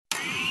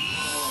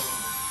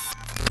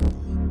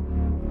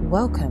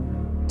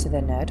Welcome to the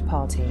Nerd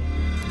Party.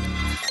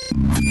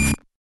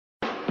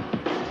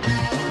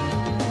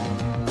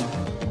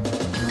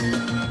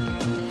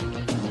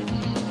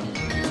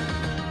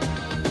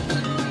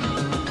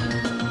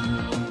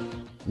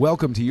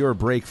 Welcome to your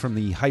break from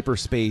the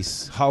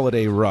hyperspace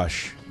holiday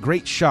rush.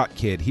 Great Shot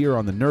Kid here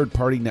on the Nerd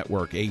Party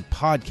Network, a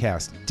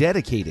podcast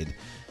dedicated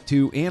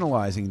to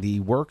analyzing the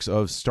works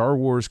of Star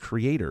Wars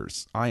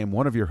creators. I am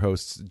one of your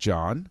hosts,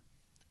 John.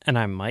 And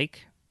I'm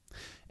Mike.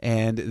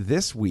 And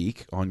this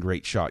week on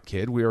Great Shot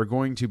Kid, we are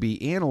going to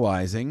be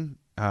analyzing,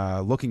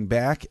 looking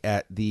back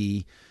at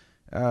the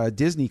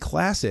Disney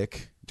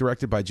classic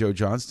directed by Joe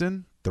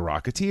Johnston, The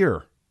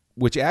Rocketeer,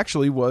 which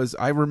actually was,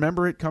 I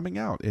remember it coming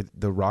out,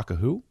 The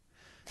Rock-a-Who?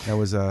 That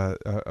was a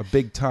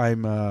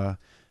big-time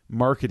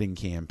marketing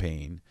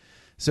campaign.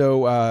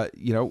 So,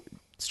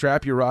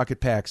 strap your rocket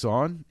packs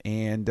on.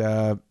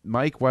 And,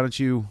 Mike, why don't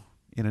you,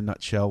 in a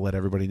nutshell, let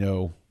everybody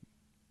know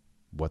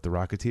what The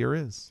Rocketeer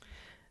is?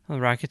 Well,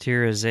 The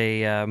Rocketeer is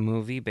a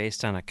movie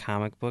based on a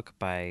comic book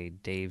by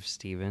Dave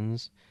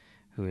Stevens,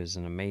 who is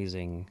an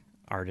amazing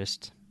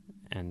artist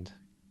and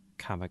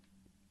comic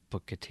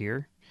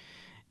booketeer.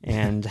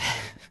 And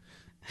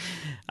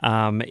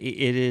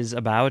it is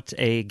about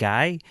a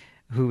guy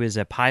who is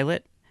a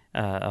pilot,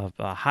 a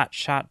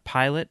hotshot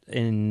pilot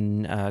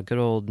in good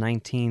old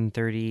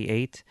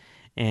 1938,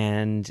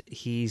 and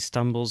he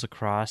stumbles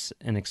across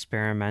an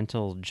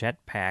experimental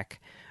jetpack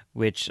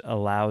which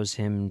allows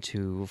him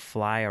to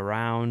fly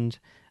around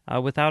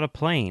without a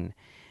plane.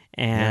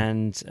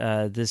 And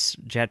this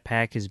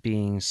jetpack is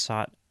being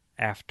sought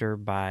after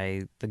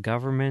by the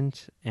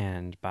government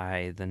and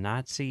by the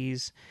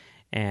Nazis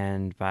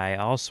and by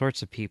all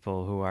sorts of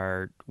people who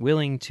are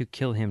willing to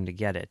kill him to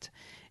get it.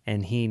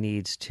 And he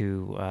needs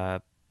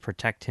to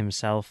protect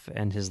himself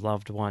and his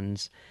loved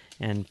ones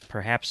and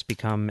perhaps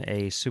become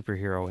a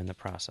superhero in the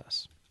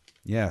process.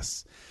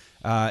 Yes.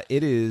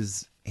 It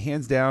is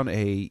hands down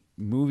a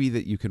movie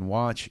that you can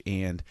watch,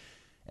 and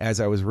as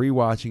I was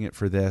rewatching it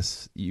for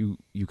this, you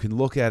can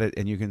look at it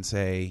and you can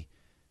say,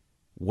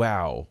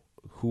 wow,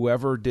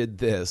 whoever did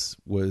this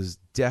was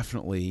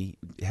definitely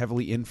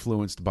heavily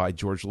influenced by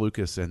George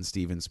Lucas and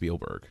Steven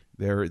Spielberg.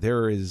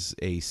 There is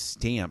a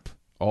stamp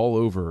all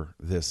over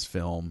this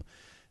film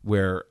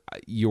where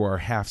you are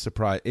half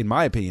surprised. In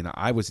my opinion,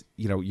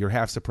 you're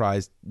half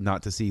surprised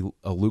not to see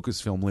a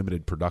Lucasfilm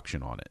limited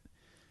production on it.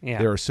 Yeah.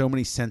 There are so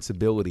many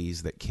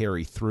sensibilities that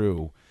carry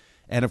through.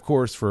 And of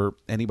course, for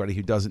anybody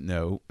who doesn't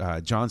know,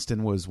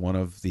 Johnston was one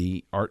of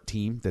the art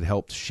team that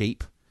helped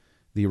shape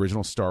the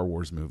original Star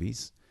Wars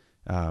movies,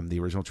 the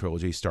original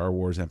trilogy, Star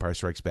Wars, Empire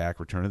Strikes Back,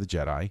 Return of the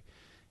Jedi.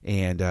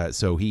 And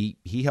so he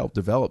helped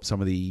develop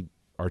some of the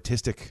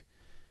artistic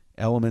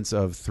elements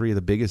of three of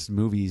the biggest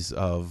movies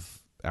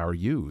of our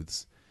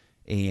youths.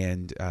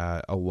 And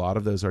a lot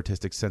of those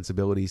artistic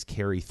sensibilities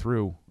carry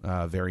through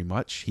very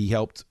much. He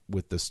helped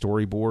with the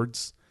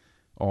storyboards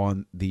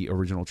on the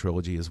original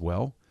trilogy as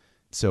well.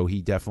 So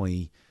he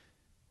definitely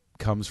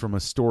comes from a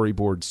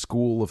storyboard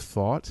school of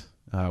thought,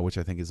 which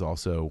I think is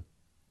also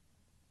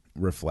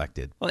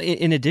reflected. Well,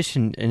 in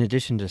addition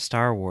to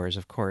Star Wars,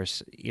 of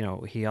course,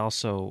 he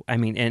also,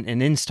 and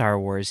in Star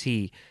Wars,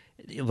 he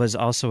was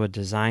also a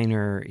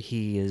designer.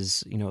 He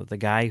is, the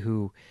guy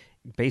who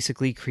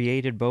basically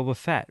created Boba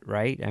Fett,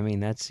 right?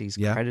 He's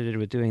credited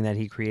with doing that.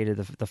 He created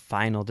the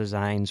final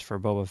designs for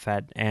Boba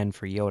Fett and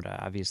for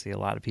Yoda. Obviously, a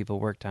lot of people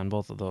worked on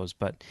both of those,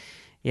 but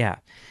yeah.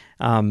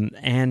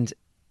 And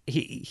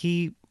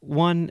he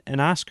won an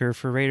Oscar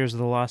for Raiders of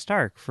the Lost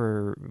Ark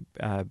for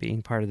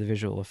being part of the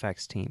visual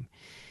effects team.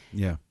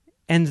 Yeah.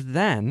 And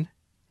then,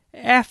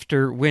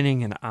 after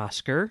winning an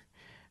Oscar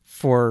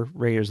for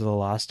Raiders of the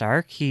Lost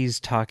Ark, he's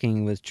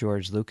talking with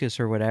George Lucas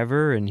or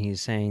whatever, and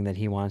he's saying that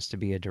he wants to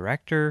be a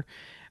director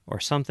or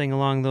something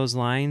along those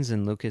lines.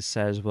 And Lucas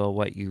says, well,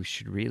 what you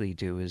should really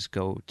do is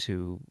go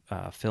to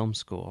film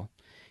school.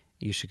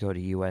 You should go to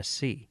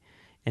USC.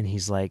 And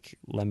he's like,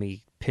 let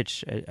me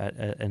pitch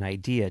an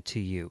idea to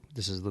you.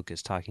 This is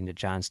Lucas talking to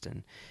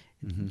Johnston.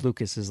 Mm-hmm.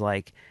 Lucas is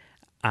like,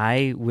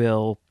 I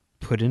will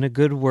put in a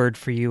good word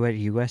for you at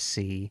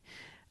USC.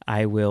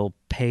 I will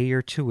pay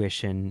your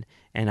tuition,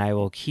 and I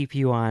will keep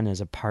you on as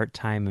a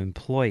part-time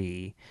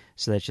employee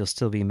so that you'll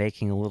still be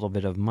making a little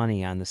bit of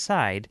money on the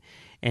side,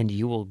 and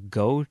you will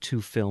go to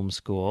film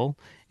school,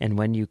 and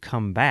when you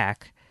come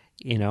back,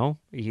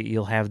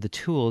 you'll have the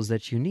tools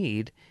that you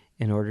need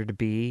in order to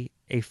be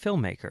a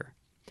filmmaker.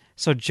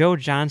 So Joe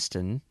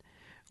Johnston,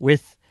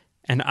 with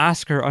an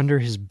Oscar under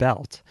his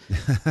belt,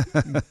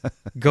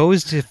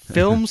 goes to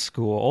film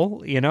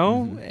school,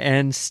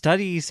 and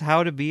studies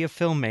how to be a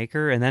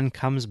filmmaker, and then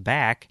comes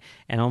back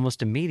and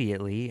almost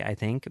immediately, I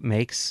think,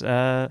 makes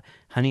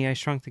Honey, I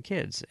Shrunk the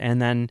Kids.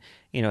 And then,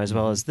 as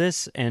well as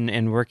this,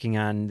 and working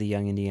on the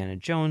Young Indiana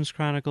Jones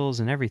Chronicles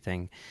and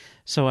everything.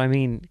 So,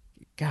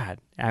 God,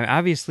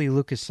 obviously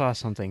Lucas saw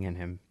something in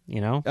him,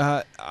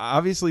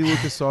 Obviously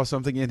Lucas saw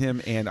something in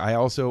him, and I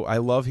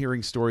love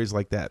hearing stories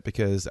like that,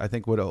 because I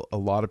think what a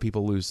lot of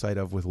people lose sight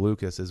of with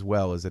Lucas as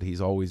well is that he's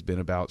always been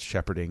about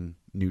shepherding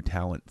new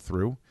talent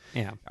through.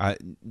 Yeah.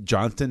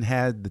 Johnston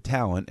had the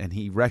talent and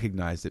he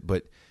recognized it,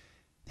 but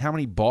how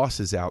many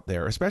bosses out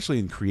there, especially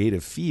in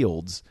creative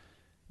fields,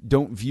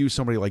 don't view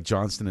somebody like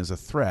Johnston as a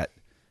threat,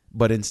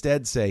 but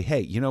instead say,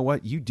 hey, you know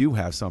what? You do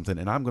have something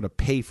and I'm going to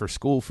pay for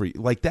school for you.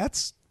 Like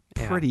that's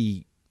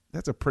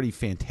a pretty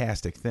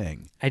fantastic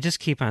thing. I just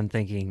keep on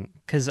thinking,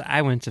 because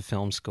I went to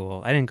film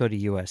school. I didn't go to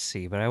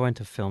USC, but I went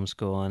to film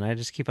school, and I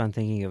just keep on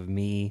thinking of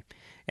me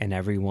and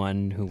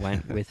everyone who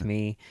went with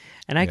me.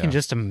 And I can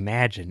just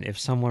imagine if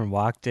someone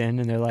walked in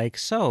and they're like,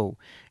 so,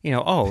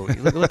 oh,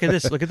 look at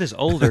this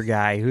older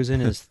guy who's in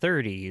his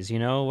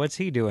 30s, what's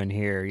he doing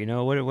here?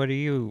 What do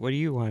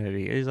you want to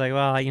be? He's like,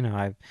 well,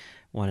 I've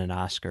won an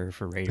Oscar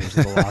for Raiders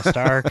of the Lost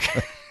Ark.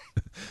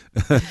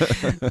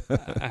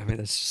 I mean,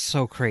 that's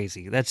so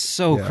crazy. That's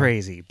so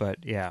crazy. But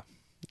yeah,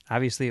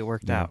 obviously it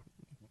worked out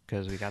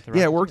because we got the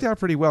it worked out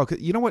pretty well.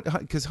 You know what?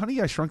 Because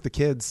Honey, I Shrunk the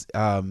Kids,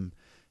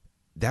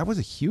 that was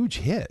a huge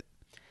hit.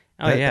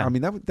 I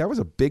mean, that was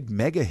a big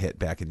mega hit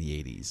back in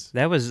the 80s.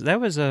 That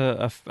was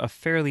a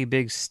fairly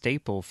big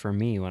staple for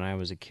me when I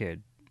was a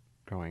kid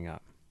growing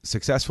up.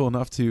 Successful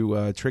enough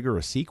to trigger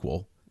a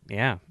sequel.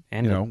 Yeah.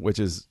 And which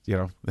is,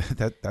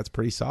 that's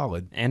pretty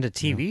solid. And a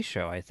TV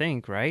show, I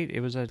think, right?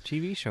 It was a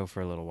TV show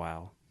for a little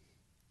while.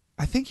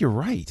 I think you're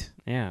right.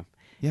 Yeah.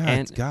 Yeah.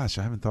 And, gosh,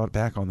 I haven't thought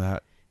back on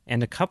that.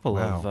 And a couple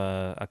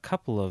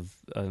of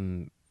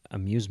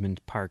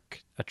amusement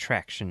park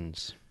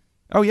attractions.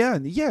 Oh yeah,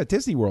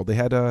 Disney World. They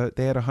had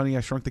a Honey,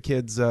 I Shrunk the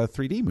Kids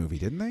 3D movie,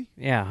 didn't they?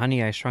 Yeah,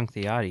 Honey, I Shrunk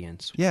the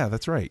Audience. Yeah,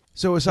 that's right.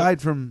 So aside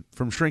from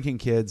Shrinking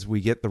Kids, we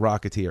get The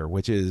Rocketeer,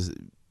 which is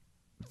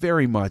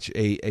very much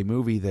a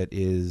movie that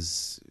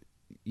is,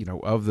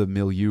 of the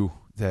milieu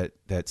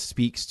that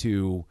speaks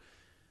to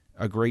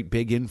a great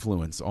big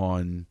influence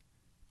on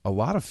a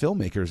lot of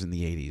filmmakers in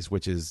the 80s,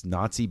 which is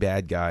Nazi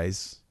bad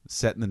guys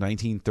set in the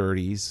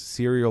 1930s,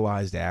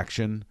 serialized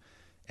action,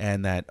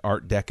 and that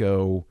Art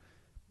Deco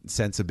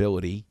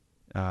sensibility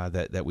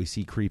that we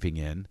see creeping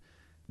in.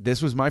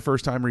 This was my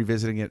first time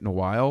revisiting it in a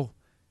while.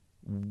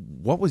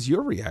 What was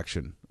your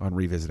reaction on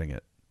revisiting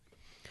it?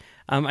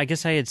 I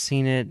guess I had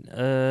seen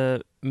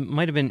it,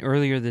 might have been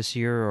earlier this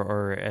year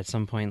or at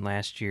some point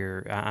last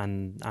year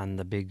on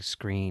the big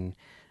screen.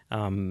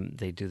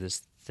 They did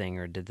this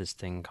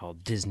thing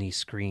called Disney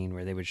Screen,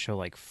 where they would show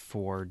like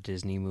 4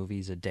 Disney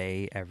movies a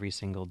day, every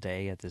single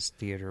day at this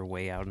theater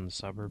way out in the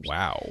suburbs.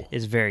 Wow.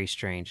 It's very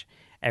strange.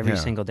 Every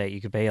single day.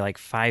 You could pay like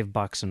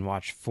 $5 and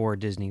watch 4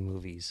 Disney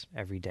movies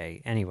every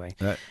day. Anyway.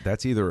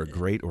 That's either a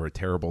great or a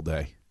terrible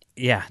day.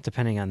 Yeah,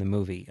 depending on the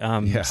movie.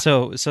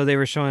 So they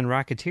were showing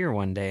Rocketeer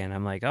one day, and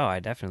I'm like, oh, I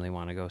definitely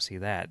want to go see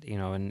that.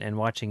 And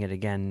watching it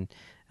again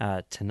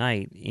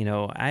tonight,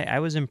 I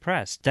was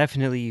impressed.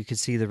 Definitely, you could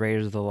see the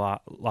Raiders of the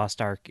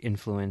Lost Ark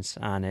influence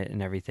on it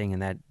and everything,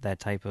 and that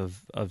type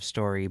of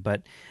story.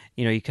 But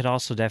you could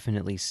also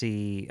definitely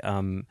see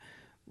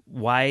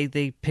why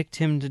they picked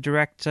him to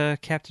direct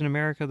Captain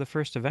America: The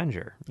First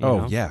Avenger.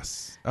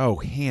 Yes. Oh,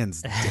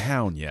 hands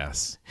down,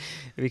 yes.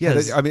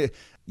 Because, I mean,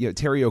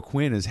 Terry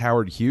O'Quinn as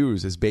Howard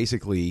Hughes is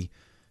basically,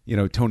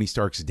 Tony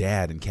Stark's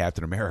dad in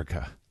Captain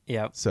America.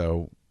 Yeah.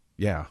 So,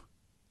 yeah.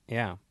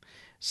 Yeah.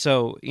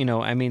 So,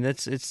 I mean,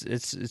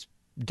 it's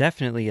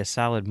definitely a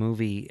solid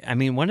movie. I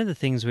mean, one of the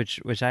things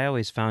which I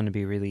always found to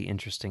be really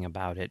interesting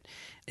about it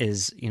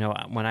is,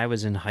 when I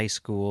was in high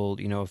school,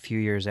 a few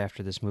years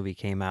after this movie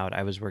came out,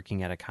 I was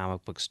working at a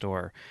comic book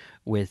store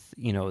with,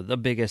 the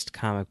biggest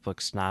comic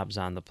book snobs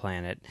on the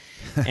planet.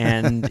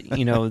 And,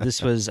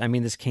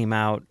 this came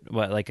out,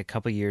 like a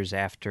couple years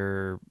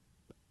after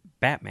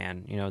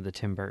Batman, the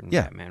Tim Burton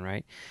Batman,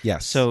 right?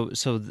 Yes. So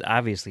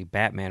obviously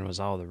Batman was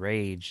all the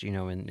rage,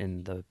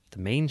 in the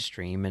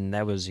mainstream, and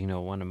that was,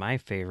 one of my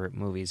favorite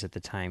movies at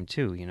the time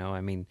too. I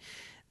mean,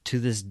 to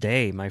this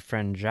day, my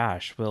friend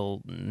Josh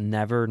will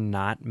never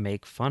not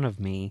make fun of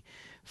me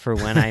for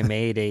when I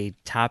made a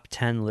top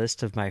 10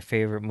 list of my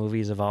favorite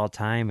movies of all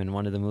time, and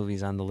one of the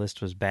movies on the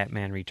list was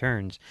Batman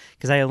Returns,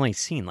 because I only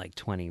seen like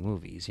 20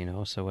 movies,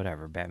 so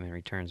whatever, Batman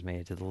Returns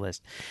made it to the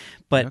list.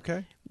 But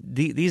okay.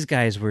 These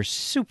guys were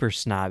super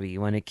snobby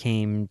when it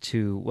came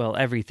to, well,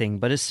 everything,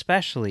 but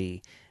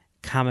especially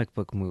comic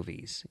book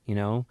movies,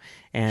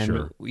 and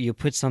Sure. You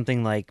put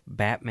something like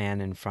Batman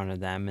in front of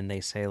them and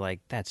they say like,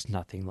 that's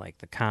nothing like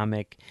the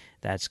comic,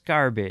 that's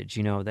garbage,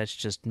 that's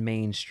just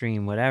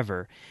mainstream,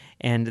 whatever.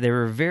 And there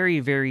were very,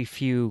 very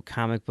few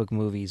comic book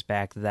movies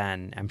back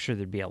then. I'm sure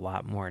there'd be a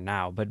lot more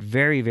now, but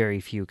very,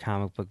 very few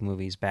comic book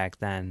movies back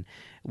then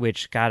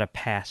which got a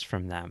pass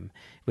from them,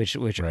 which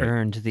right.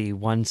 earned the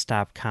One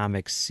Stop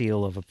Comics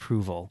seal of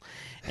approval.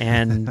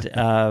 And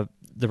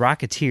The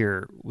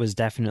Rocketeer was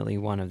definitely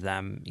one of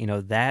them.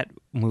 That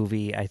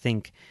movie, I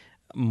think,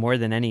 more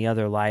than any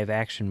other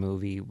live-action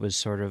movie, was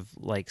sort of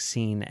like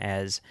seen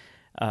as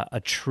a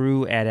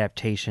true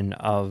adaptation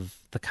of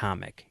the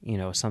comic.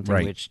 Something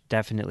right. which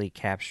definitely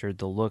captured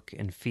the look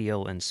and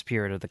feel and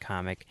spirit of the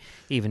comic,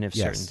 even if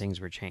certain things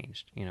were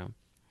changed.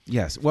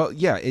 Yes. Well,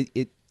 yeah.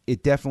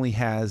 It definitely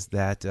has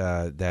that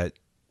that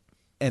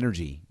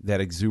energy, that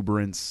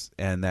exuberance,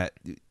 and that.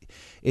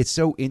 it's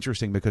so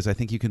interesting because I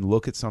think you can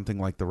look at something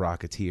like The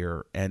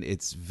Rocketeer, and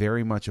it's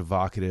very much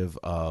evocative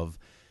of,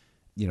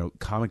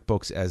 comic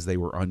books as they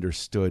were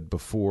understood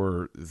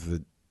before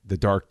the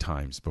dark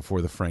times,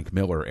 before the Frank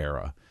Miller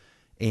era.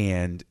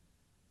 And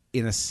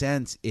in a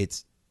sense,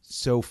 it's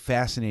so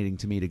fascinating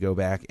to me to go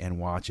back and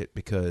watch it,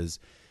 because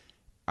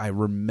I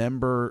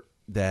remember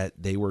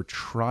that they were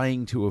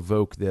trying to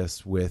evoke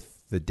this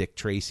with the Dick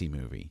Tracy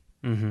movie,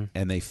 and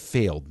they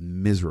failed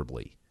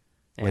miserably.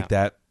 Yeah. Like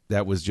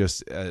that was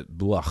just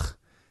blah.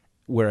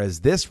 Whereas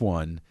this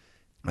one,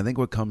 I think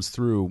what comes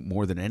through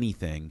more than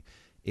anything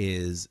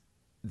is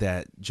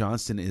that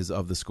Johnston is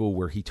of the school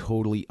where he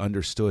totally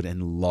understood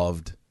and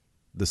loved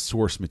the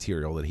source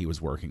material that he was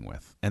working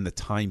with and the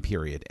time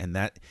period, and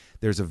that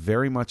there's a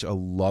very much a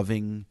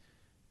loving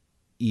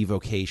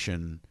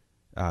evocation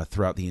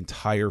throughout the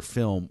entire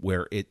film,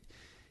 where it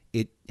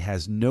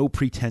has no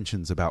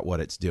pretensions about what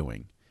it's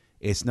doing.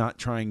 It's not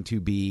trying to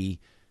be,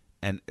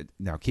 and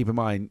now keep in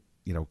mind,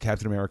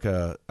 Captain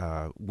America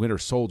Winter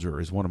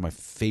Soldier is one of my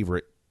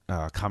favorite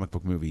comic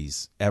book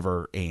movies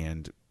ever,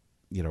 and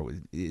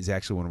is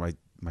actually one of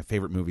my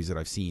favorite movies that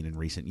I've seen in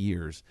recent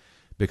years,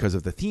 because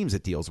of the themes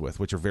it deals with,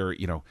 which are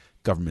very,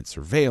 government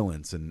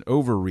surveillance and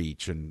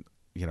overreach and,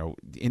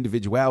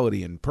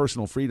 individuality and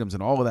personal freedoms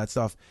and all of that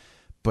stuff.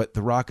 But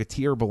The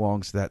Rocketeer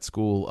belongs to that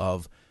school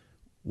of,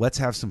 let's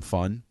have some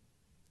fun.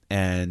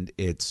 And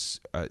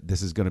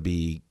this is going to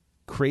be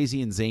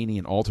crazy and zany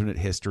and alternate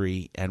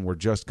history, and we're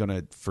just going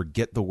to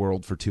forget the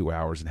world for 2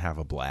 hours and have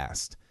a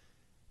blast.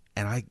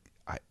 And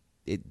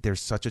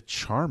there's such a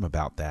charm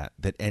about that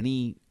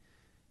any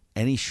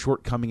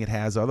shortcoming it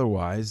has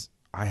otherwise,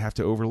 I have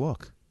to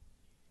overlook.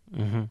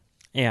 Mm-hmm.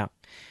 Yeah.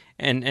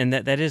 And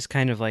that is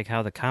kind of like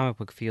how the comic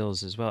book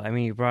feels as well. I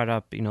mean, you brought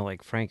up,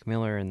 like Frank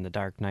Miller and The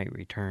Dark Knight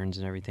Returns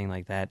and everything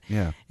like that.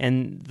 Yeah.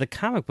 And the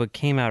comic book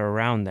came out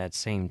around that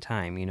same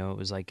time. It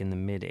was like in the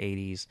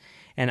mid-'80s.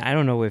 And I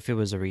don't know if it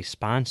was a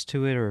response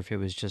to it or if it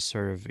was just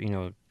sort of,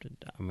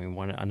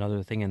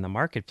 another thing in the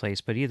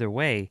marketplace. But either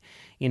way,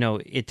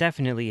 it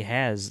definitely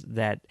has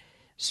that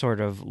sort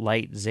of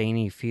light,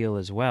 zany feel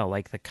as well.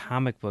 Like the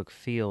comic book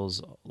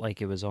feels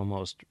like it was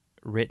almost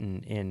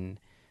written in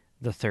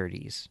the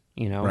 30s,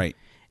 right,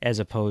 as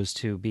opposed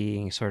to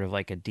being sort of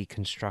like a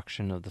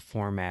deconstruction of the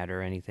format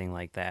or anything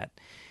like that.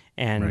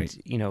 And, right.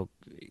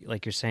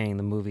 Like you're saying,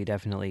 the movie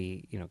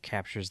definitely,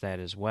 captures that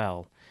as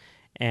well.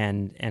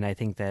 And I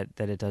think that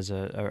it does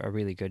a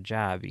really good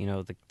job.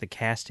 The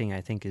casting, I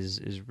think,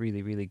 is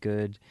really, really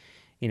good.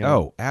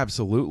 Oh,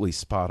 absolutely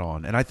spot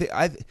on. And I think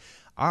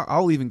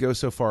I'll even go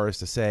so far as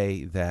to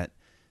say that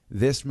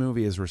this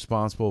movie is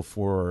responsible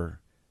for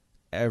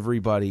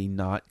everybody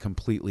not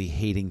completely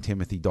hating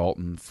Timothy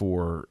Dalton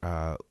for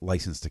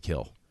License to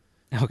Kill.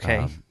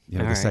 Okay.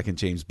 The second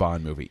James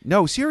Bond movie.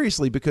 No,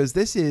 seriously, because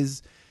this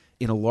is,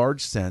 in a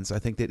large sense, I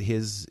think that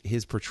his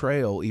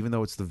portrayal, even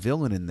though it's the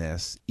villain in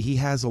this, he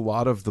has a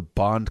lot of the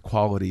Bond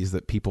qualities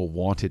that people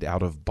wanted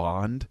out of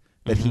Bond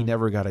that he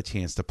never got a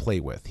chance to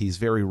play with. He's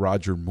very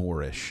Roger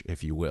Moore-ish,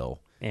 if you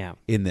will,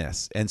 in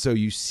this. And so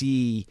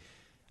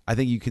I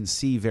think you can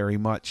see very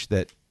much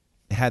that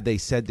had they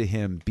said to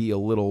him, be a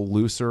little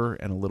looser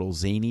and a little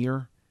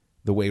zanier,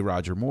 the way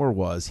Roger Moore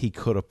was, he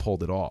could have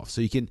pulled it off.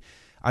 So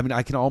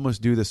I can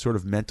almost do this sort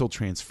of mental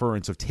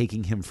transference of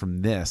taking him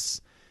from this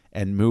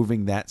and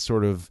moving that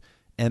sort of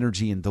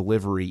energy and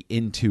delivery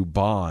into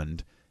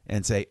Bond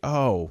and say,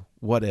 oh,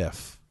 what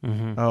if?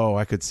 Oh,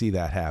 I could see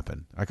that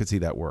happen. I could see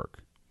that work.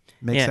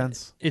 Makes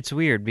sense? It's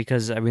weird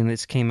because,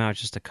 this came out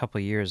just a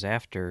couple years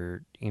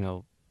after,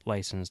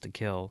 License to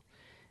Kill.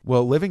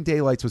 Well, Living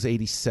Daylights was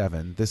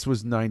 87. This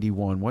was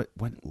 91.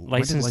 When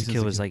License to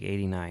Kill was like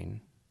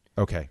 89.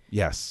 Okay.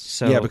 Yes.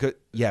 So,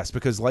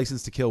 because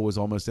License to Kill was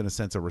almost in a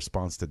sense a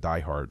response to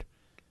Die Hard.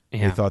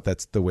 Yeah. They thought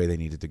that's the way they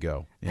needed to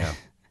go. Yeah.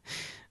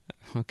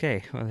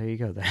 Okay. Well, there you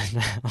go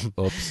then.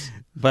 Oops.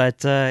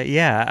 But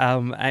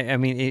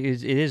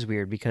it is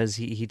weird because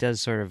he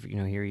does sort of,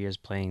 here he is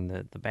playing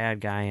the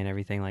bad guy and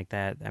everything like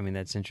that.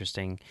 That's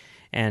interesting.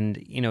 And,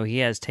 he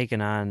has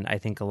taken on, I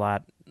think, a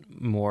lot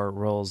more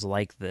roles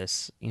like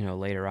this,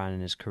 later on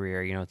in his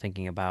career,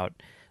 thinking about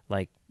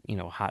like,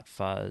 Hot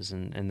Fuzz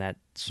and that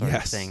sort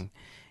of thing,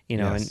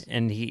 Yes.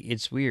 and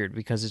it's weird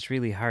because it's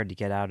really hard to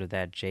get out of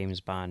that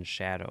James Bond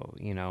shadow,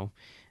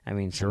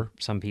 Sure.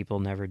 some people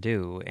never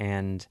do.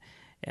 And,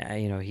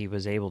 he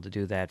was able to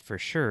do that for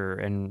sure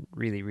and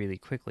really, really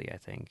quickly, I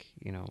think,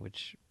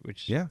 which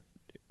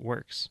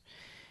works.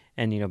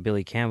 And,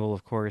 Billy Campbell,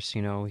 of course,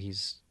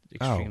 he's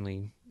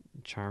extremely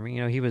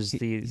charming. He was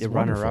the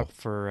runner-up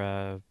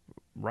for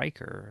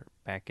Riker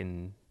back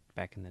in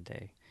the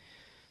day.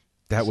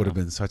 That would have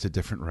been such a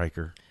different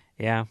Riker.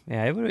 Yeah,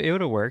 it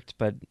would have worked,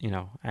 but I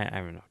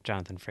don't know.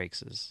 Jonathan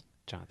Frakes is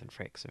Jonathan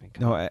Frakes.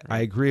 I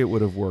agree it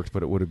would have worked,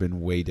 but it would have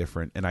been way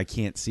different, and I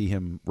can't see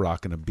him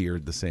rocking a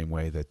beard the same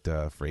way that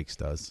Frakes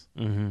does.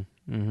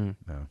 Mm-hmm. Mm-hmm.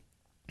 No.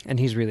 And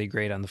he's really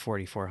great on the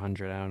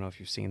 4400. I don't know if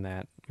you've seen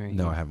that. Right?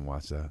 No, I haven't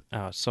watched that.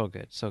 Oh, so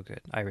good, so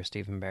good. Ira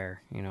Stephen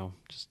Bear,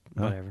 just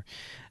Oh, whatever.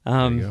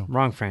 there you go.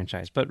 Wrong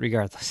franchise, but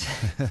regardless.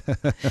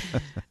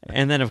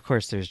 And then, of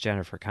course, there's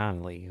Jennifer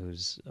Connelly,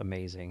 who's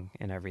amazing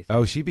in everything.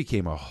 Oh, she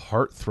became a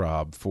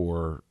heartthrob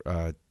for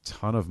a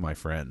ton of my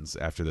friends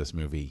after this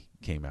movie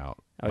came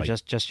out. Oh,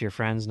 Like, just your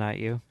friends, not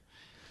you?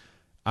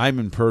 I'm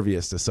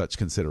impervious to such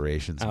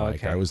considerations, Oh, Mike.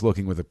 okay. I was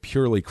looking with a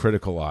purely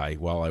critical eye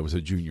while I was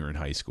a junior in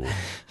high school.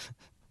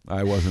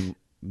 I wasn't.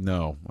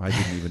 No, I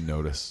didn't even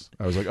notice.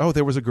 I was like, "Oh,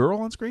 there was a girl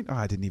on screen." Oh,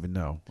 I didn't even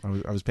know.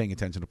 I was paying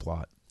attention to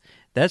plot.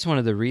 That's one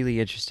of the really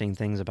interesting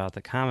things about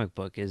the comic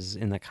book is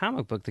in the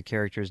comic book, the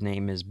character's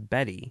name is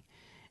Betty,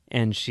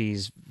 and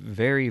she's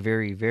very,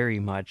 very, very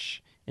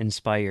much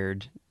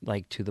inspired,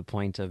 like to the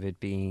point of it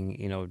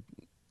being,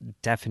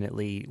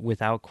 definitely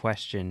without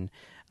question,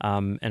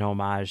 an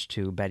homage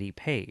to Betty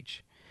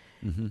Page.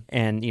 Mm-hmm.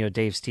 And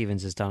Dave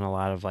Stevens has done a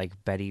lot of like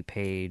Betty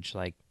Page,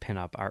 like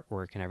pinup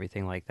artwork and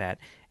everything like that.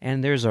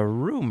 And there's a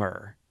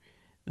rumor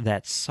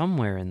that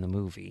somewhere in the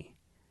movie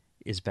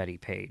is Betty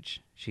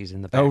Page. She's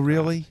in the background. Oh,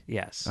 really?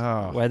 Yes.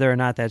 Oh. Whether or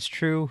not that's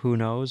true, who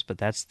knows? But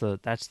that's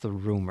the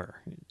rumor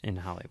in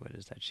Hollywood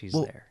is that she's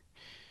there.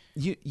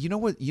 You know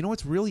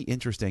what's really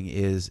interesting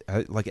is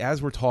like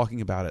as we're talking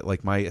about it,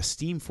 like my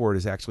esteem for it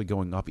is actually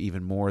going up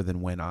even more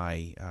than when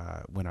I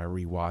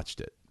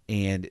rewatched it.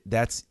 And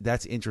that's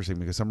interesting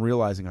because I'm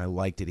realizing I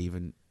liked it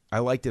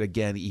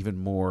again even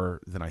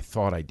more than I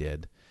thought I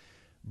did.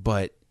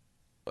 But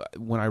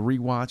when I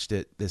rewatched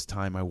it this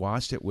time, I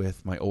watched it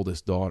with my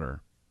oldest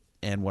daughter,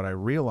 and what I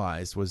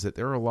realized was that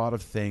there are a lot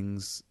of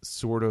things,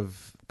 sort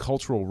of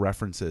cultural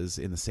references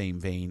in the same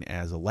vein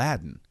as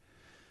Aladdin,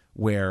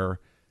 where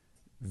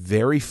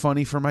very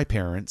funny for my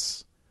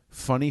parents,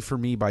 funny for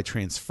me by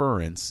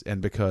transference,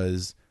 and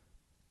because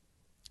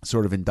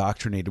sort of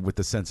indoctrinated with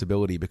the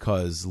sensibility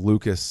because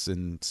Lucas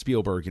and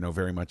Spielberg,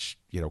 very much,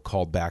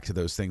 called back to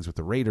those things with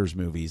the Raiders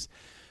movies.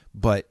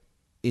 But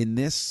in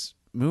this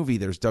movie,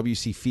 there's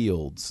W.C.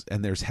 Fields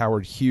and there's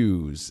Howard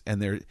Hughes,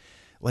 and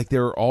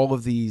there are all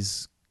of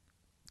these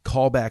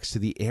callbacks to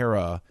the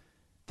era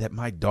that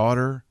my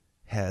daughter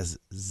has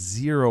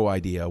zero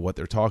idea what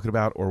they're talking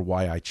about or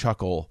why I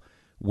chuckle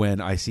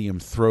when I see him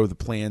throw the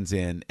plans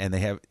in and they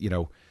have,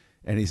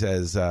 and he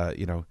says,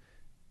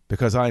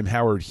 because I'm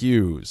Howard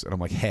Hughes. And I'm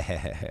like,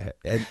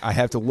 and I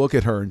have to look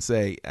at her and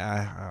say,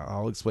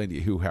 I'll explain to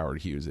you who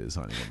Howard Hughes is,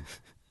 honey. And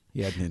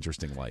he had an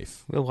interesting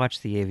life. We'll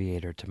watch The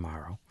Aviator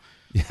tomorrow.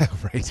 Yeah,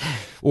 right.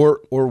 Or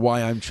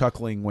why I'm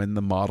chuckling when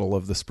the model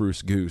of the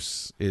Spruce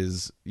Goose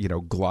is,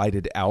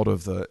 glided out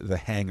of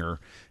the hangar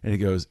and he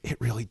goes, it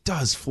really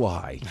does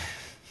fly.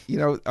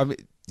 I mean,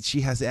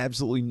 she has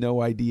absolutely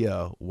no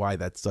idea why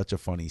that's such a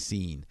funny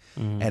scene.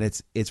 Mm-hmm.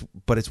 And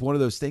but it's one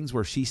of those things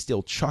where she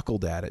still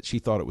chuckled at it. She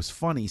thought it was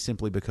funny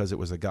simply because it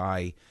was a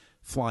guy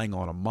flying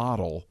on a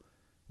model,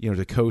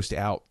 to coast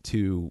out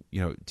to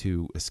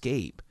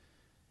escape.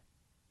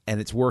 And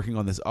it's working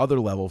on this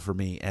other level for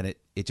me. And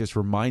it just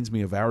reminds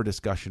me of our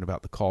discussion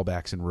about the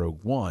callbacks in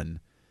Rogue One,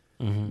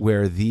 mm-hmm.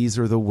 where these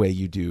are the way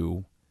you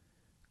do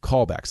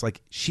callbacks.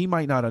 Like, she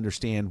might not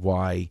understand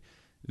why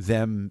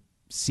them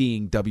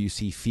seeing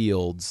W.C.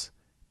 Fields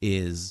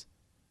is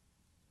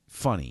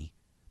funny,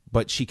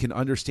 but she can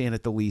understand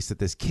at the least that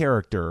this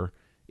character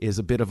is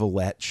a bit of a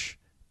lech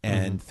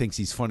and mm-hmm. thinks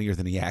he's funnier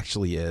than he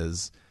actually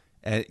is.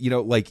 And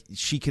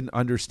she can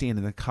understand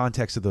in the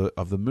context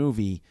of the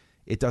movie,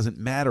 it doesn't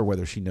matter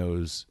whether she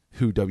knows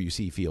who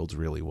W.C. Fields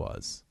really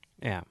was.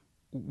 Yeah.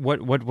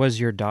 What was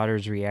your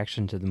daughter's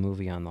reaction to the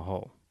movie on the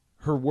whole?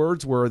 Her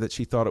words were that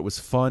she thought it was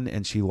fun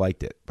and she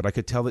liked it, but I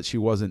could tell that she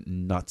wasn't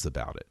nuts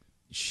about it.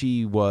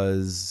 She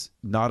was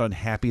not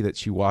unhappy that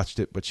she watched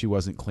it, but she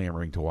wasn't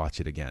clamoring to watch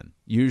it again.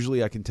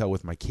 Usually I can tell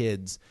with my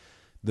kids,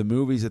 the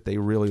movies that they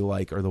really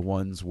like are the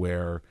ones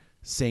where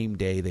same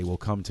day they will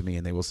come to me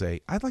and they will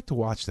say, I'd like to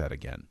watch that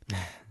again.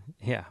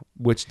 Yeah.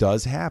 Which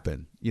does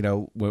happen.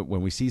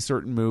 When we see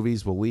certain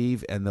movies, we'll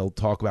leave and they'll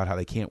talk about how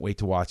they can't wait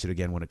to watch it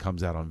again when it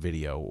comes out on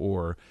video.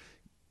 Or,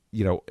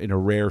 in a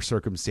rare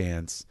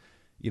circumstance,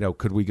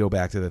 could we go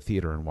back to the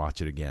theater and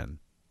watch it again?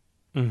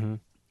 Mm-hmm.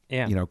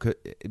 Yeah.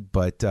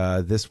 But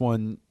this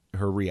one,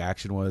 her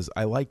reaction was,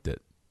 I liked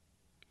it.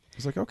 I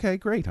was like, okay,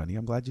 great, honey.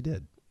 I'm glad you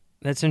did.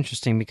 That's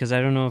interesting because I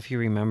don't know if you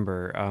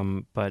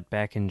remember, but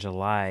back in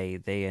July,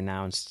 they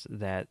announced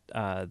that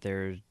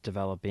they're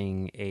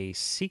developing a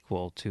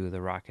sequel to The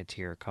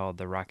Rocketeer called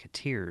The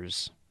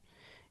Rocketeers.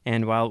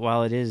 And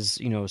while it is,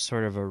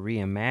 sort of a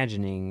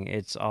reimagining,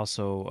 it's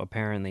also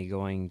apparently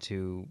going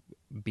to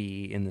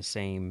be in the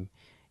same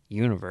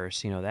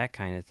universe, that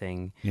kind of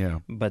thing. Yeah.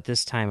 But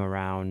this time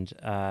around,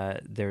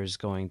 there's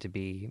going to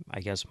be, I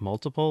guess,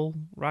 multiple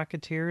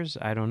Rocketeers.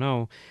 I don't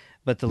know.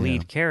 But the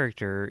lead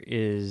character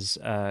is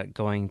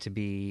going to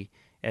be,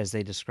 as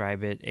they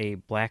describe it, a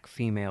black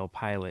female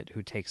pilot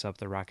who takes up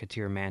the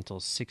Rocketeer mantle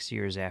 6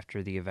 years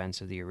after the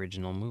events of the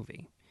original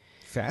movie.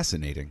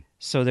 Fascinating.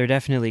 So they're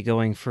definitely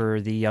going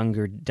for the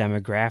younger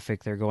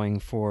demographic. They're going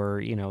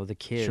for, the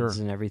kids Sure.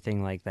 and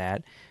everything like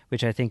that,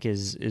 which I think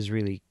is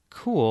really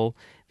cool,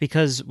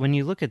 because when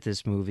you look at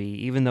this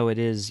movie, even though it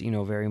is,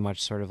 very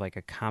much sort of like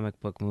a comic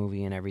book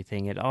movie and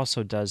everything, it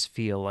also does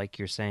feel, like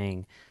you're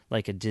saying,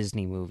 like a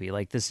Disney movie.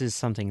 Like this is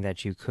something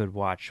that you could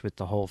watch with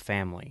the whole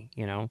family,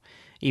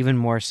 even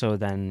more so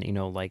than,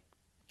 like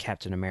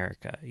Captain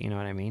America, you know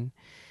what I mean?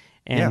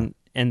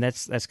 And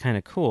that's kind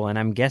of cool. And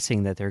I'm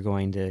guessing that they're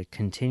going to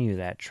continue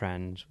that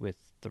trend with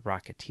the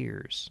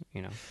Rocketeers,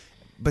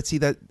 But see,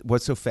 that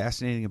what's so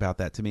fascinating about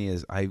that to me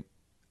is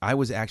I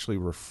was actually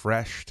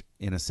refreshed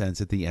in a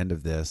sense at the end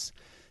of this,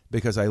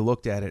 because I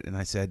looked at it and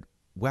I said,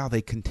 wow,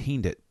 they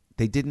contained it.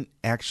 They didn't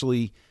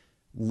actually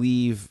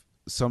leave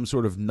some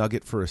sort of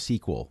nugget for a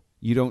sequel.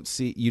 You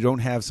don't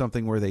have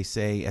something where they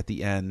say at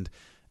the end,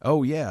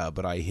 oh yeah,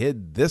 but I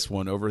hid this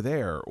one over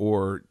there,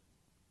 or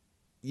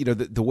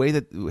the way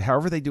that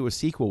however they do a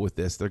sequel with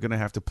this, they're going to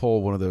have to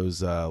pull one of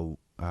those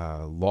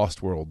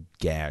Lost World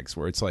gags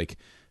where it's like,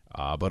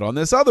 but on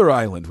this other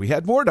island we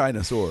had more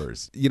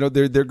dinosaurs. They're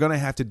going to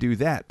have to do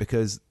that,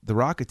 because the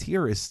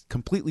Rocketeer is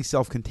completely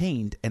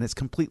self-contained and it's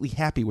completely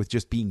happy with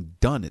just being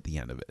done at the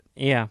end of it.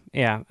 Yeah.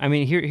 I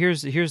mean,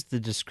 here's the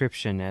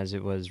description as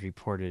it was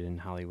reported in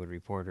Hollywood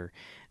Reporter.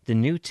 The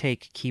new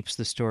take keeps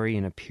the story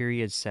in a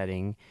period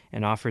setting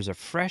and offers a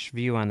fresh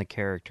view on the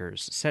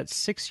characters. Set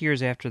 6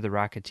 years after the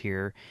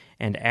Rocketeer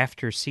and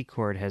after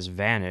Secord has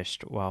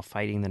vanished while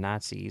fighting the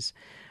Nazis,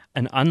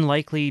 an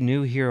unlikely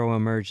new hero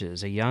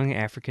emerges, a young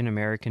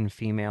African-American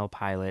female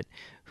pilot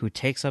who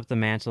takes up the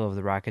mantle of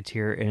the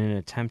Rocketeer in an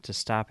attempt to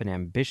stop an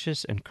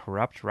ambitious and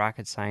corrupt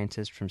rocket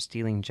scientist from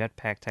stealing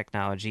jetpack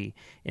technology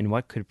in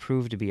what could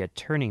prove to be a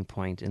turning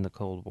point in the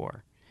Cold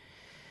War.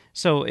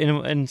 So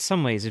in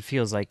some ways, it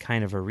feels like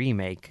kind of a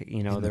remake.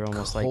 They're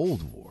almost like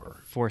Cold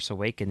War. Force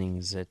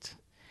Awakenings.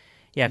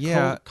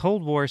 Yeah.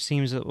 Cold War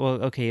seems,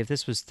 well, okay, if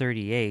this was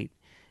 38,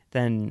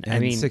 then,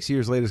 And 6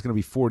 years later it's going to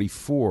be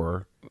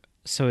 44.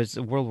 So it's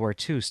World War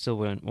II still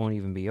won't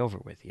even be over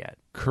with yet.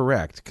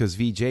 Correct, because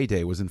VJ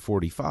Day was in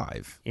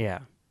 45. Yeah.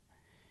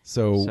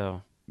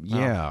 So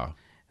yeah.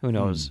 Who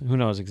knows? Who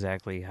knows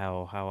exactly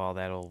how all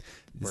that'll work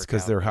out. It's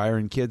because they're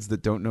hiring kids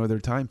that don't know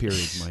their time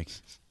periods, Mike.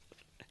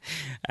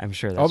 I'm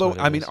sure that's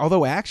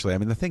although actually,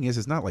 the thing is,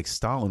 it's not like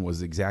Stalin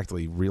was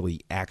exactly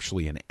really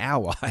actually an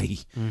ally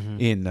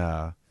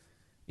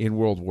in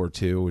World War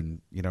II,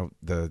 and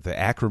the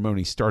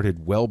acrimony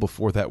started well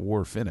before that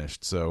war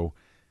finished. So,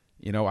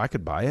 I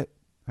could buy it.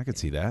 I could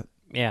see that.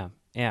 Yeah.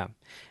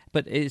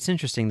 But it's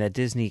interesting that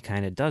Disney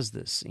kind of does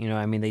this.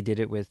 They did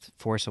it with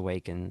Force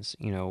Awakens,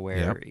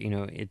 where,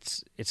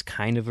 it's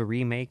kind of a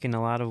remake in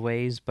a lot of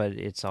ways, but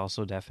it's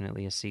also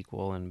definitely a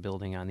sequel and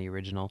building on the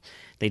original.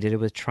 They did it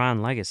with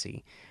Tron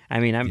Legacy.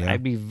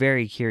 I'd be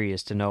very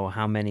curious to know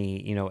how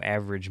many,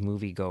 average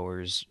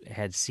moviegoers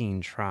had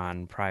seen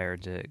Tron prior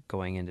to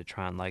going into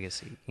Tron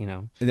Legacy,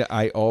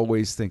 I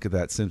always think of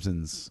that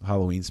Simpsons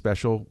Halloween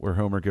special where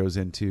Homer goes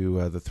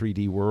into the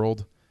 3D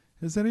world.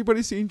 Has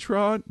anybody seen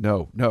Tron?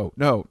 No.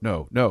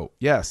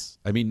 Yes.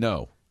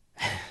 No.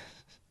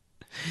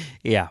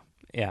 Yeah,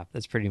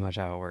 that's pretty much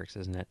how it works,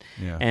 isn't it?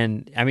 Yeah.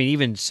 And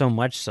even so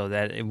much so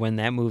that when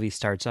that movie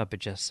starts up, it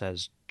just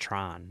says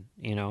Tron,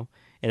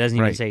 It doesn't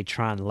even say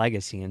Tron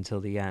Legacy until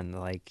the end.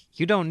 Like,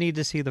 you don't need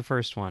to see the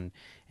first one.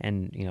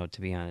 And,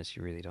 to be honest,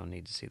 you really don't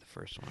need to see the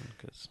first one.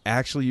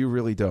 Actually, you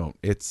really don't.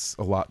 It's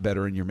a lot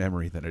better in your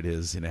memory than it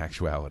is in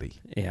actuality.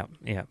 Yeah.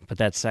 But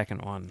that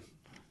second one,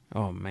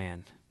 oh,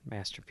 man.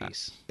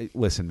 Masterpiece.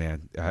 Listen,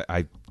 man,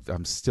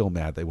 I'm still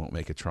mad they won't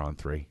make a Tron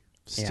 3.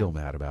 Still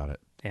mad about it.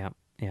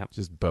 Yeah.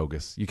 Just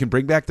bogus. You can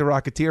bring back the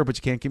Rocketeer, but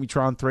you can't give me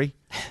Tron 3?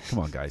 Come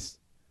on, guys.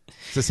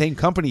 It's the same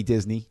company,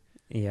 Disney.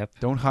 Yep.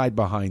 Don't hide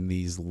behind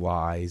these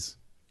lies.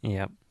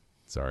 Yep.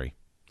 Sorry.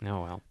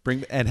 Oh, well.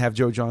 Have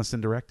Joe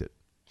Johnston direct it.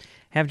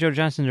 Have Joe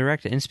Johnston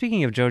direct it. And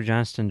speaking of Joe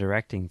Johnston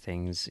directing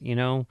things,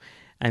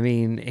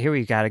 here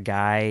we've got a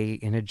guy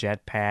in a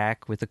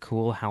jetpack with a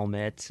cool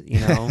helmet,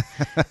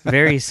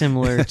 very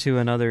similar to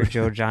another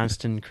Joe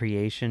Johnston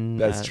creation.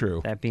 That's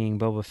true. That being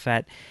Boba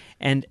Fett.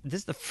 And this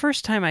is the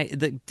first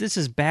time this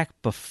is back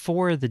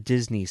before the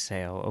Disney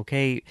sale,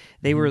 okay?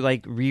 They were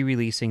like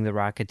re-releasing The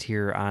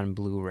Rocketeer on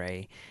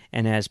Blu-ray.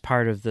 And as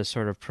part of the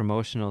sort of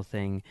promotional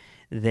thing,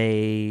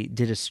 they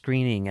did a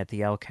screening at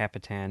the El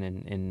Capitan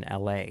in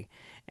L.A.,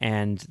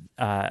 and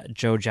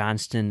Joe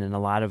Johnston and a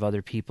lot of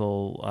other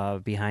people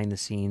behind the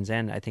scenes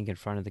and I think in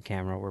front of the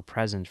camera were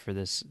present for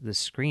this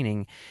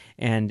screening,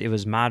 and it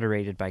was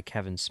moderated by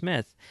Kevin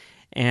Smith.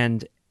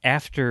 And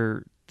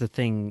after the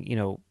thing,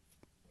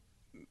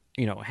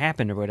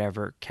 happened or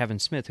whatever, Kevin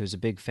Smith, who's a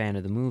big fan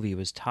of the movie,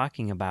 was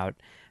talking about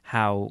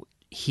how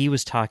he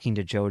was talking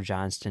to Joe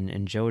Johnston,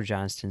 and Joe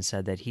Johnston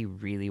said that he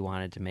really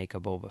wanted to make a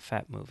Boba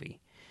Fett movie.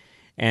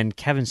 And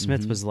Kevin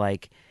Smith was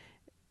like,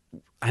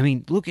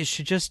 Lucas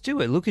should just do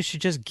it. Lucas should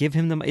just give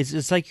him the...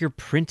 It's like you're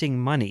printing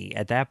money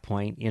at that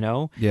point,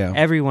 Yeah.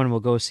 Everyone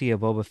will go see a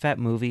Boba Fett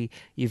movie.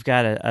 You've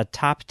got a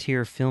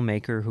top-tier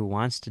filmmaker who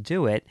wants to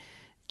do it.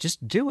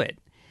 Just do it.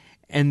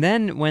 And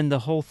then when the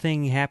whole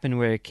thing happened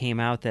where it came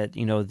out that,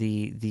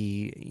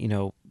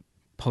 the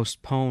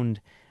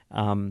postponed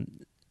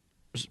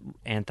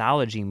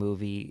anthology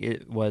movie,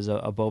 it was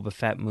a Boba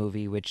Fett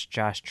movie, which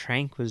Josh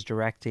Trank was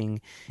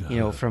directing,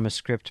 from a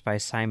script by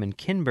Simon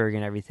Kinberg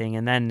and everything.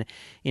 And then,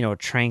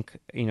 Trank,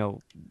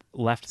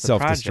 left the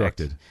Self-destructed.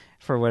 project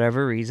for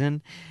whatever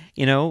reason.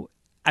 The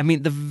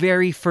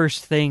very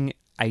first thing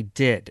I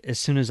did as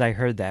soon as I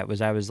heard that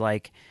was I was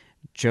like,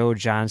 Joe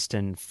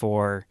Johnston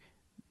for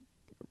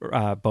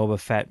Boba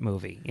Fett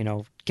movie.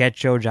 Get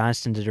Joe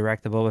Johnston to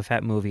direct the Boba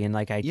Fett movie. And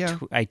like I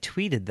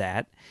tweeted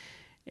that,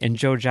 and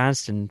Joe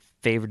Johnston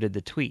favorited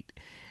the tweet.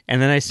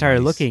 And then I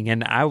started looking,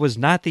 and I was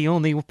not the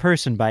only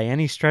person by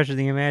any stretch of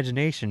the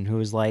imagination who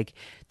was like,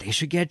 they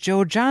should get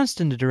Joe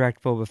Johnston to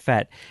direct Boba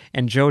Fett.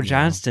 And Joe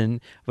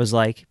Johnston was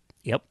like,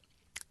 yep.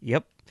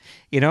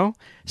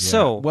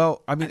 So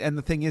well, and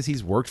the thing is,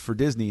 he's worked for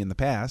Disney in the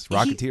past.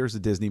 Rocketeer's a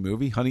Disney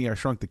movie. Honey, I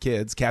Shrunk the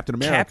Kids. Captain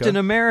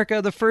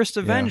America, the first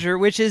Avenger,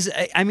 which is,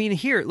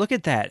 here, look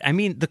at that.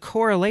 The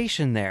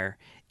correlation there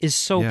is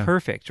so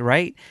perfect,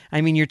 right?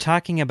 You're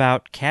talking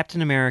about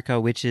Captain America,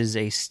 which is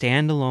a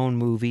standalone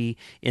movie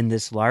in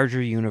this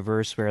larger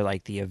universe where,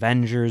 like, the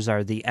Avengers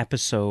are the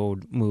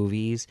episode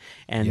movies,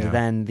 and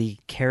then the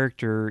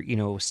character,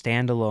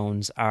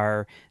 standalones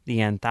are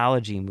the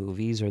anthology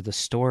movies or the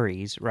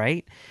stories,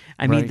 right?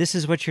 This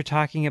is what you're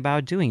talking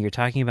about doing. You're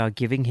talking about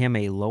giving him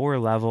a lower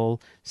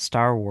level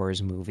Star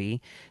Wars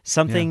movie,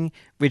 something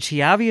which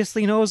he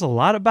obviously knows a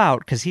lot about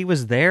because he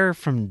was there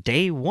from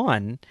day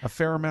one. A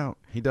fair amount.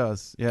 He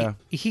does, yeah.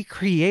 He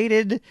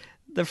created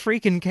the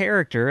freaking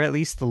character, at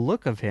least the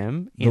look of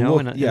him, in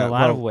a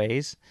lot of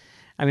ways.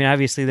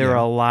 Obviously there were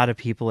a lot of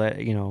people,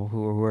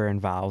 who were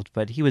involved,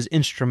 but he was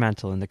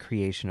instrumental in the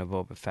creation of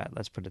Boba Fett.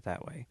 Let's put it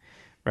that way.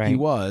 Right. He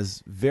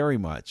was very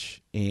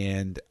much,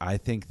 and I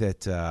think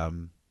that I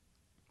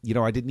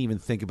didn't even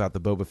think about the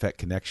Boba Fett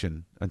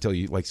connection until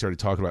you started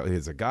talking about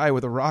there's a guy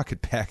with a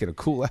rocket pack and a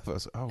cool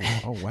episode.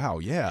 Oh wow,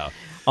 yeah.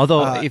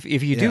 Although if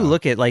you do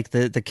look at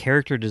the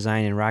character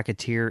design in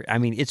Rocketeer,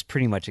 it's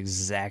pretty much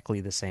exactly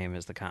the same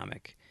as the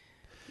comic.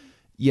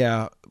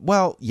 Yeah,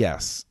 well,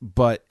 yes,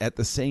 but at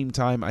the same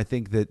time, I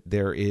think that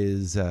there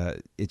is.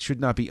 It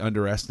should not be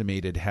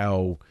underestimated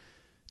how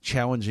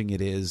challenging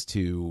it is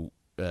to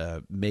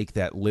make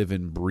that live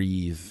and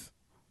breathe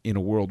in a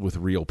world with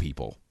real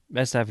people.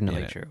 That's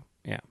definitely true.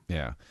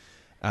 Yeah.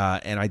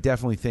 And I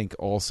definitely think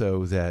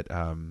also that,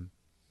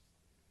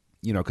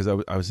 because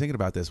I was thinking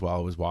about this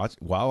while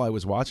I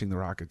was watching The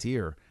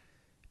Rocketeer,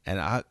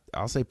 and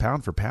I'll say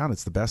pound for pound,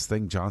 it's the best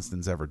thing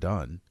Johnston's ever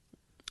done,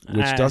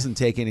 which doesn't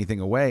take anything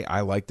away.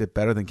 I liked it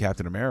better than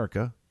Captain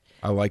America.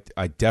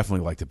 I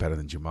definitely liked it better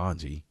than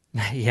Jumanji.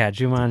 Yeah,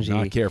 Jumanji. Did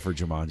not care for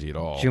Jumanji at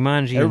all.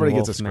 Jumanji Everybody and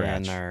gets a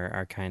scratch. Wolfman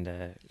are kind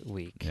of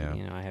weak,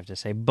 I have to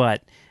say.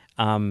 But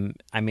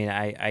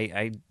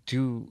I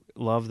do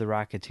love The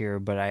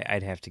Rocketeer, but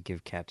I'd have to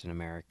give Captain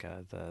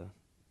America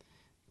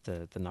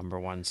the number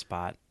one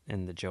spot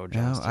in the Joe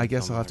Johnston. Well, I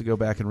guess I'll have to go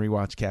back and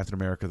rewatch Captain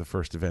America: The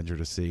First Avenger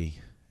to see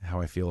how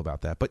I feel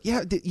about that. But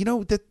yeah,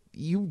 that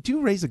you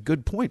do raise a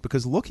good point,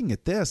 because looking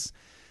at this,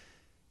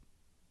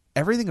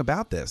 everything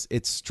about this,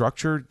 it's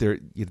structured.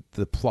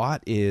 The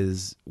plot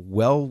is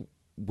well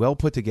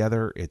put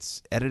together.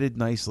 It's edited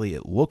nicely.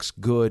 It looks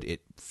good.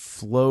 It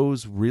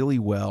flows really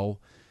well.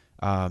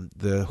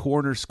 The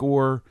Horner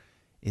score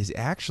is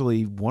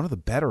actually one of the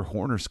better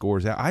Horner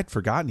scores. I'd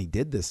forgotten he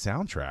did this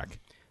soundtrack.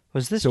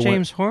 Was this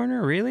James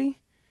Horner, really?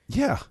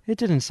 Yeah. It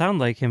didn't sound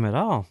like him at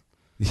all.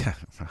 Yeah.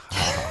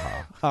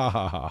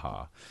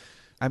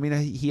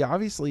 He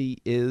obviously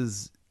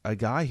is a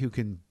guy who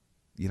can,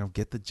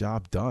 get the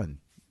job done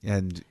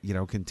and,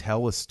 can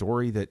tell a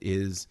story that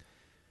is,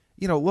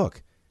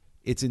 look,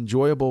 it's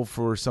enjoyable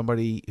for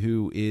somebody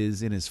who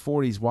is in his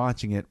 40s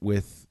watching it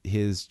with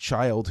his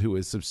child who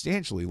is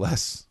substantially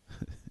less,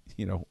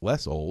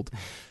 less old.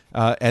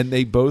 And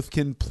they both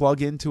can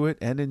plug into it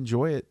and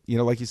enjoy it.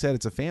 Like you said,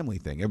 it's a family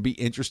thing. It'd be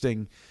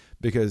interesting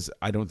because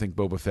I don't think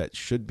Boba Fett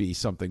should be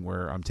something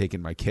where I'm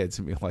taking my kids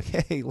and being like,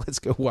 hey, let's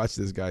go watch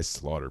this guy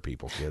slaughter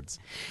people, kids.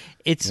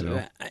 It's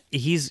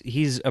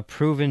he's a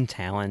proven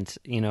talent,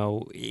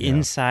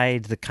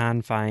 inside the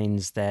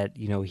confines that,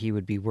 he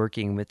would be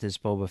working with this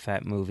Boba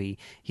Fett movie.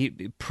 He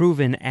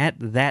proven at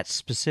that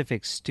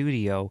specific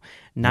studio,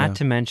 not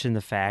to mention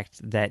the fact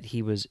that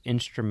he was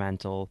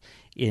instrumental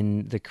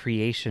in the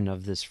creation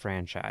of this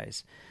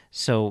franchise.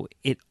 So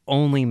it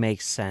only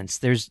makes sense.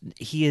 Few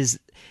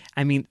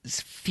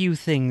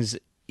things,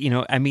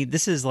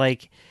 this is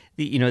like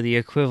the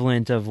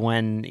equivalent of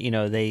when,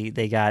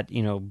 they got,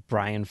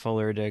 Brian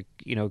Fuller to,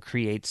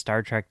 create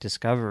Star Trek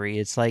Discovery.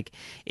 It's like,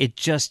 it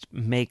just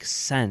makes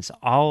sense.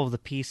 All of the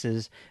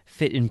pieces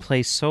fit in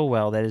place so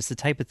well that it's the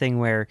type of thing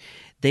where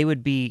they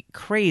would be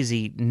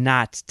crazy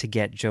not to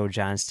get Joe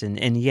Johnston.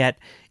 And yet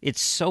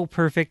it's so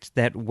perfect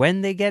that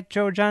when they get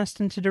Joe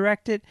Johnston to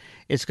direct it,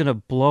 it's going to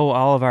blow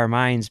all of our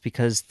minds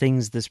because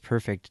things this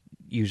perfect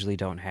usually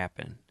don't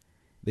happen.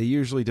 They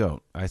usually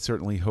don't. I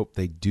certainly hope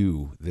they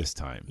do this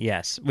time.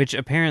 Yes, which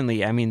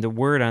apparently, I mean, the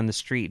word on the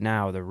street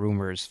now, the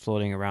rumors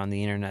floating around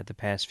the internet the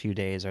past few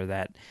days are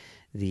that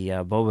the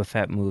Boba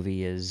Fett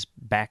movie is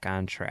back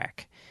on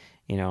track.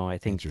 I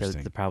think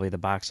probably the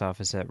box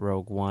office at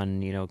Rogue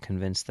One,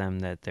 convinced them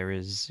that there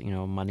is,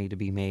 money to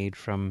be made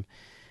from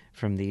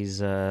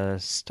these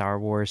Star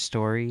Wars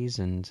stories,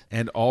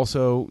 and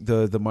also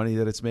the money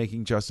that it's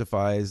making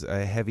justifies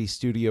a heavy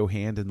studio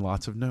hand and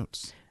lots of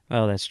notes.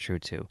 Well, that's true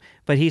too.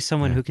 But he's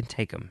someone who can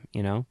take them.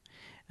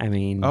 I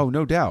mean, oh,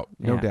 no doubt,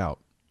 no doubt,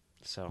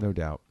 so no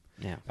doubt.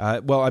 Yeah.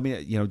 Well, I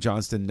mean,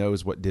 Johnston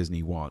knows what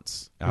Disney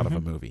wants out of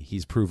a movie.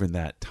 He's proven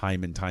that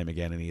time and time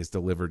again, and he has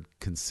delivered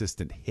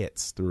consistent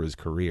hits through his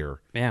career.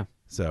 Yeah.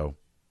 So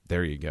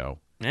there you go.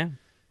 Yeah.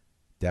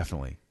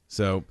 Definitely.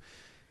 So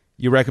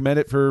you recommend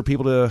it for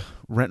people to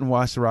rent and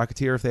watch The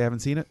Rocketeer if they haven't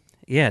seen it?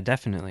 Yeah,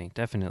 definitely.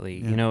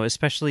 Yeah.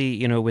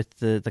 Especially, with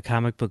the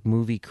comic book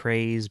movie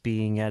craze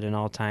being at an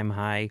all-time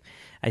high,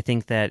 I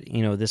think that,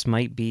 this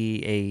might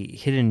be a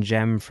hidden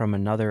gem from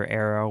another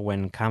era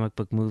when comic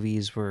book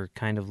movies were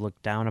kind of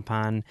looked down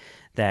upon,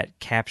 that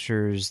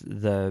captures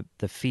the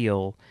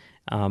feel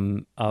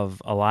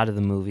of a lot of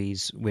the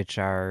movies, which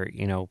are,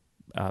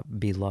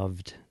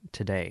 beloved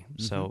today.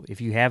 Mm-hmm. So if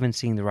you haven't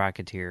seen The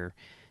Rocketeer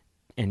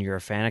and you're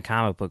a fan of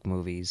comic book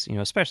movies,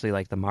 especially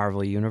like the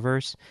Marvel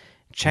Universe,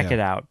 check it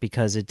out,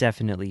 because it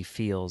definitely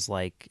feels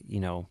like,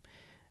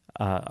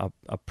 a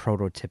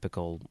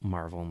prototypical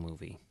Marvel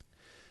movie.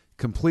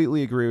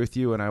 Completely agree with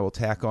you, and I will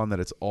tack on that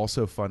it's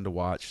also fun to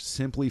watch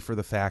simply for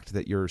the fact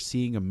that you're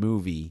seeing a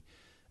movie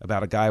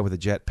about a guy with a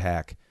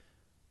jetpack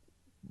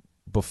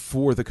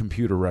before the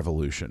computer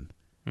revolution.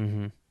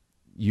 Mm-hmm.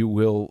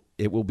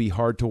 It will be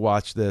hard to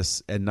watch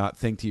this and not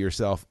think to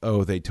yourself,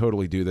 oh, they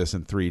totally do this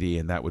in 3D,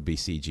 and that would be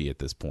CG at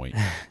this point.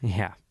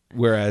 Yeah.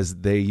 Whereas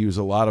they use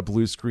a lot of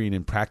blue screen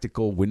and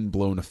practical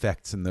wind-blown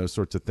effects and those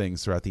sorts of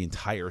things throughout the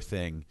entire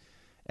thing.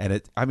 And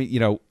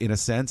in a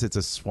sense, it's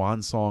a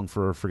swan song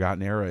for a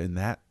forgotten era in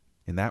that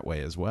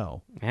way as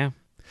well. Yeah.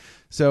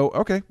 So,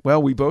 okay.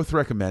 Well, we both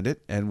recommend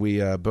it, and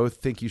we both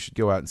think you should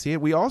go out and see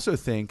it. We also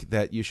think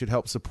that you should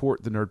help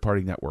support the Nerd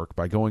Party Network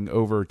by going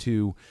over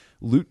to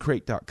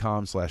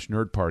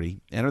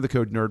lootcrate.com/nerdparty, enter the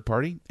code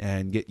nerdparty,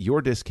 and get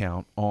your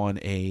discount on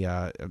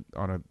a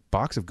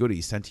box of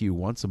goodies sent to you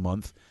once a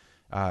month,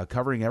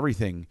 covering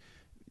everything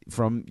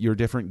from your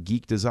different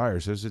geek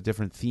desires. There's a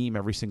different theme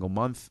every single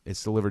month.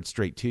 It's delivered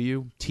straight to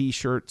you.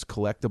 T-shirts,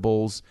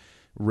 collectibles,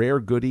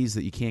 rare goodies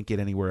that you can't get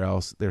anywhere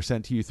else. They're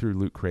sent to you through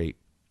Loot Crate.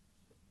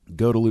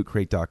 Go to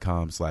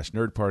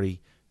lootcrate.com/nerdparty.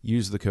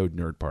 Use the code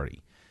nerdparty.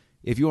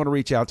 If you want to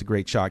reach out to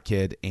Great Shot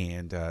Kid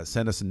and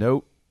send us a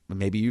note,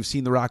 maybe you've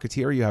seen The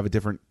Rocketeer, you have a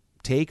different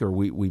take, or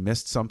we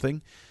missed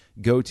something,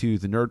 go to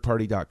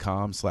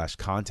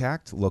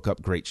thenerdparty.com/contact. Look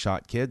up Great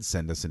Shot Kid.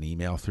 Send us an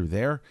email through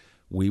there.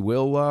 We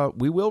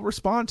will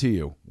respond to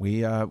you. We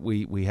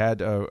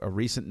had a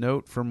recent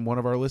note from one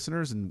of our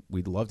listeners, and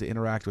we'd love to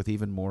interact with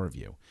even more of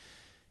you.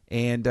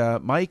 And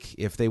Mike,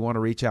 if they want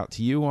to reach out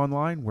to you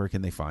online, where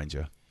can they find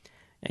you?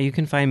 You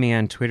can find me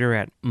on Twitter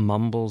at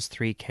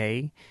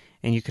Mumbles3K,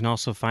 and you can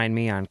also find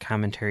me on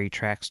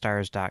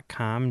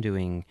CommentaryTrackStars.com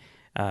doing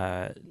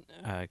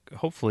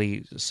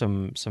hopefully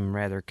some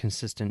rather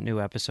consistent new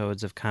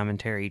episodes of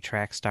Commentary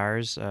Track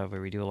Stars, where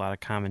we do a lot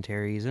of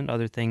commentaries and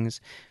other things.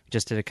 We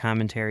just did a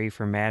commentary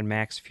for Mad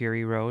Max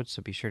Fury Road,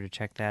 so be sure to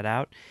check that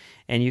out.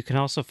 And you can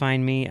also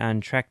find me on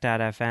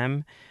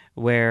Trek.fm,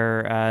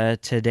 where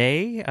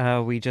today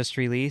we just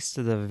released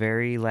the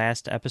very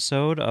last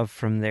episode of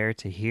From There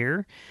to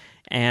Here.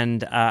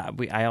 And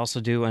I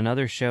also do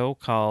another show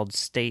called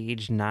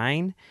Stage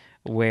 9,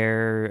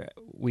 where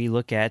we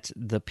look at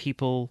the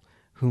people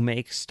who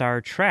make Star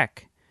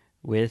Trek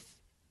with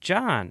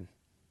John.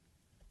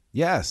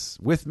 Yes,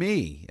 with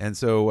me. And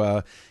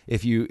so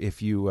if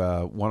you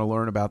want to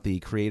learn about the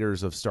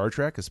creators of Star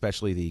Trek,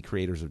 especially the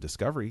creators of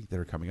Discovery that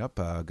are coming up,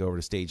 go over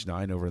to Stage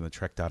 9 over in the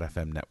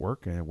Trek.fm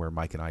network, where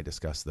Mike and I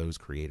discuss those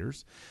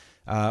creators.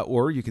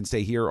 Or you can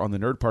stay here on the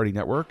Nerd Party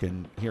Network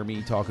and hear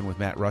me talking with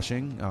Matt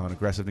Rushing on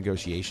Aggressive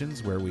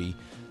Negotiations, where we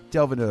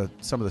delve into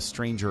some of the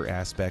stranger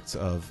aspects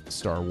of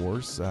Star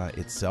Wars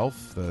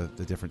itself,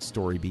 the different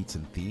story beats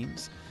and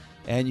themes.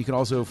 And you can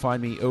also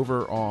find me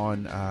over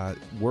on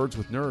Words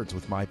with Nerds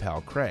with my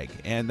pal Craig.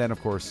 And then,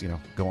 of course,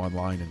 go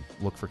online and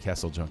look for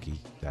Kessel Junkie.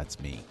 That's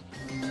me.